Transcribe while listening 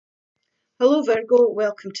Hello Virgo,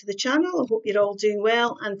 welcome to the channel. I hope you're all doing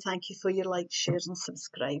well and thank you for your likes, shares and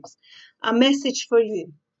subscribes. A message for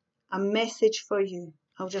you. A message for you.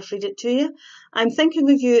 I'll just read it to you. I'm thinking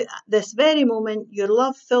of you at this very moment. Your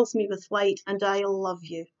love fills me with light and I love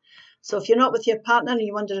you. So if you're not with your partner and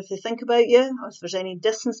you wonder if they think about you or if there's any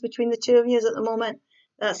distance between the two of you at the moment,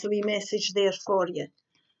 that's a wee message there for you.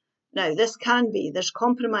 Now this can be, there's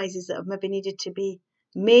compromises that have maybe needed to be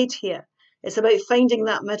made here. It's about finding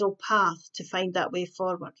that middle path to find that way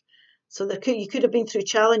forward. So you could have been through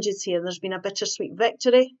challenges here. There's been a bittersweet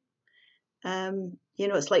victory.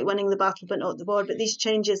 It's like winning the battle but not the war. But these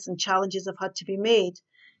changes and challenges have had to be made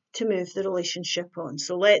to move the relationship on.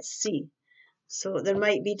 So let's see. So there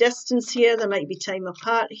might be distance here. There might be time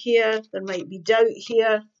apart here. There might be doubt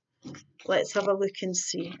here. Let's have a look and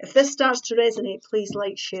see. If this starts to resonate, please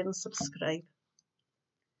like, share and subscribe.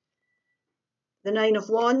 The Nine of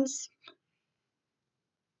Wands.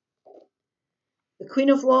 The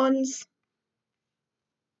Queen of Wands,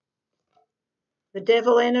 the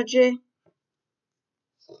Devil energy,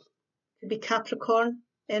 could be Capricorn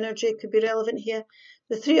energy, could be relevant here.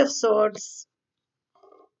 The Three of Swords,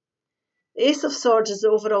 the Ace of Swords is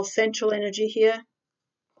the overall central energy here.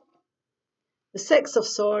 The Six of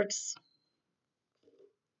Swords,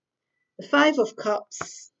 the Five of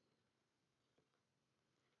Cups,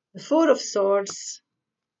 the Four of Swords,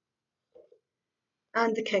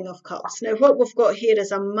 and the King of Cups. Now what we've got here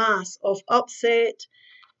is a mass of upset,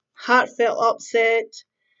 heartfelt upset.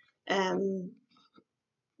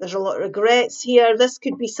 There's a lot of regrets here. This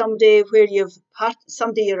could be somebody where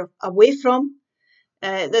somebody you're away from.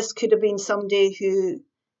 This could have been somebody who,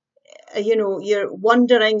 you're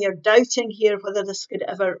wondering, you're doubting here whether this could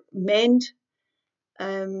ever mend.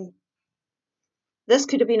 This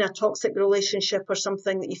could have been a toxic relationship or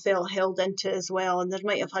something that you felt held into as well, and there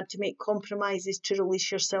might have had to make compromises to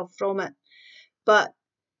release yourself from it. But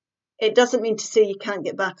it doesn't mean to say you can't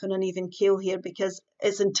get back on an even keel here, because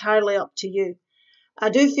it's entirely up to you.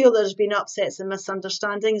 I do feel there's been upsets and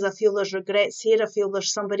misunderstandings. I feel there's regrets here. I feel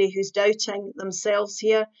there's somebody who's doubting themselves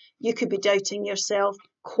here. You could be doubting yourself,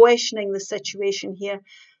 questioning the situation here.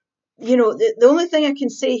 The only thing I can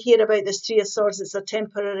say here about this Three of Swords, it's a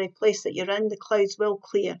temporary place that you're in. The clouds will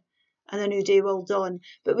clear and a new day will dawn.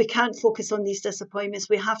 But we can't focus on these disappointments.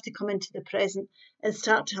 We have to come into the present and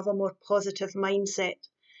start to have a more positive mindset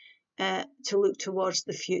to look towards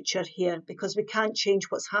the future here, because we can't change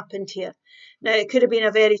what's happened here. Now, it could have been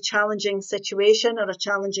a very challenging situation or a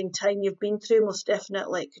challenging time you've been through, most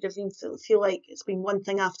definitely. It could have been feel like it's been one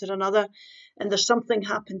thing after another, and there's something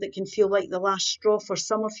happened that can feel like the last straw for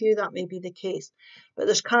some of you. That may be the case. But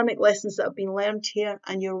there's karmic lessons that have been learned here,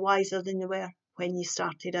 and you're wiser than you were when you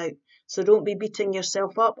started out. So don't be beating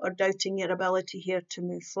yourself up or doubting your ability here to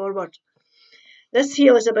move forward. This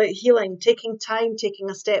here is about healing, taking time, taking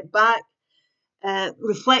a step back,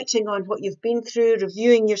 reflecting on what you've been through,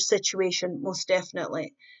 reviewing your situation, most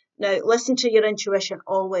definitely. Now, listen to your intuition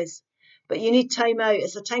always, but you need time out.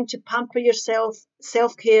 It's a time to pamper yourself.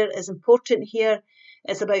 Self-care is important here.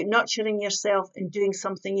 It's about nurturing yourself and doing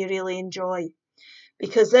something you really enjoy,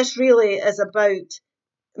 because this really is about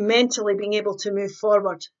mentally being able to move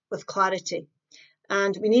forward with clarity.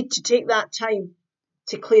 And we need to take that time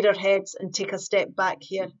to clear our heads and take a step back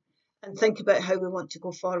here and think about how we want to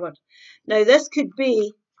go forward. Now, this could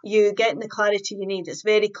be you getting the clarity you need. It's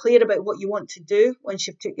very clear about what you want to do once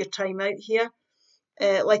you've took your time out here.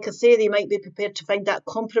 Like I say, they might be prepared to find that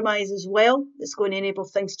compromise as well. It's going to enable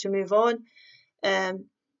things to move on.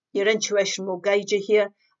 Your intuition will guide you here.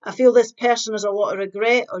 I feel this person has a lot of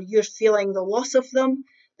regret, or you're feeling the loss of them.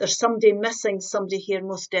 There's somebody missing somebody here,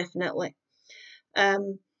 most definitely.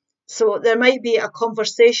 So there might be a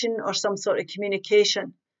conversation or some sort of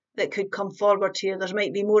communication that could come forward here. There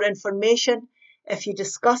might be more information. If you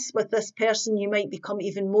discuss with this person, you might become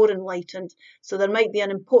even more enlightened. So there might be an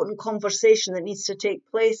important conversation that needs to take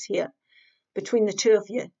place here between the two of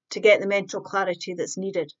you to get the mental clarity that's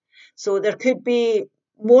needed. So there could be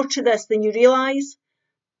more to this than you realise.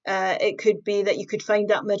 It could be that you could find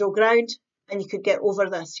that middle ground and you could get over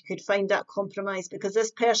this. You could find that compromise, because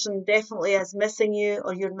this person definitely is missing you,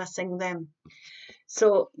 or you're missing them.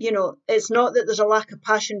 So, it's not that there's a lack of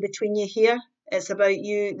passion between you here. It's about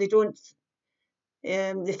you.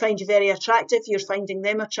 They find you very attractive. You're finding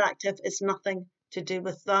them attractive. It's nothing to do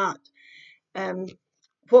with that.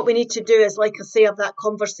 What we need to do is, like I say, have that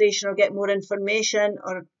conversation or get more information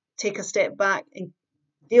or take a step back and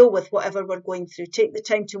deal with whatever we're going through. Take the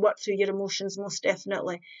time to work through your emotions, most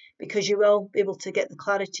definitely, because you will be able to get the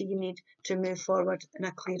clarity you need to move forward in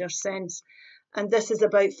a clearer sense. And this is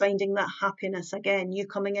about finding that happiness again, you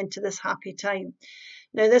coming into this happy time.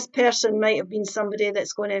 Now, this person might have been somebody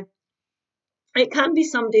that's going to, it can be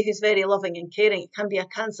somebody who's very loving and caring. It can be a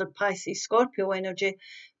Cancer, Pisces, Scorpio energy,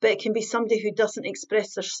 but it can be somebody who doesn't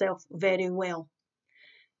express themselves very well.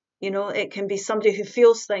 You know, it can be somebody who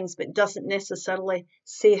feels things but doesn't necessarily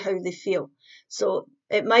say how they feel. So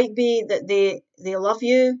it might be that they love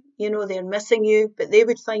you, you know, they're missing you, but they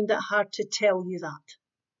would find it hard to tell you that.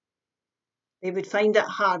 They would find it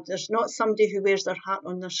hard. There's not somebody who wears their heart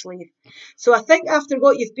on their sleeve. So I think after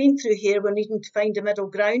what you've been through here, we're needing to find a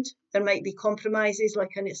middle ground. There might be compromises,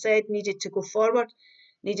 like I said, needed to go forward,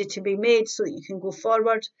 needed to be made so that you can go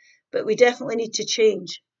forward. But we definitely need to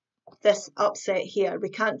change this upset here. We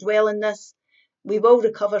can't dwell in this. We will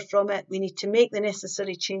recover from it. We need to make the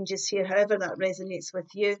necessary changes here, however that resonates with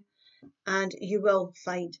you, and you will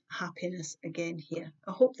find happiness again here.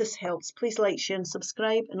 I hope this helps. Please like, share and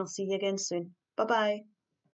subscribe, and I'll see you again soon. Bye-bye.